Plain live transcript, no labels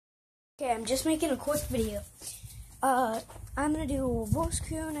Okay, I'm just making a quick video. I'm gonna do a voice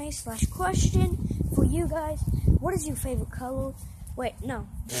Q&A / question for you guys. What is your favorite color? Wait, no.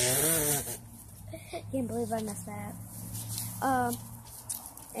 Can't believe I messed that up.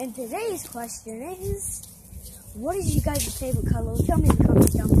 And today's question is, what is you guys' favorite color? Tell me in the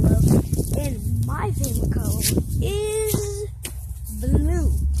comments down below. And my favorite color is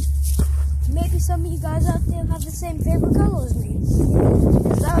blue. Maybe some of you guys out there have the same favorite color as me,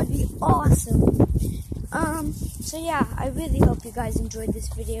 because that would be awesome. So yeah, I really hope you guys enjoyed this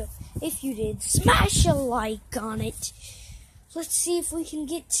video. If you did, smash a like on it. Let's see if we can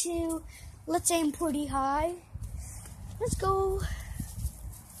get to, let's aim pretty high. Let's go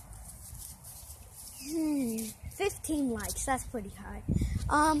 15 likes, that's pretty high.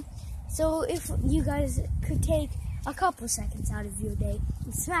 So if you guys could take a couple seconds out of your day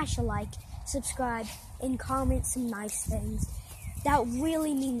and smash a like, subscribe, and comment some nice things, that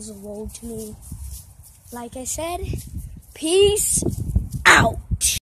really means the world to me. Like I said, peace out.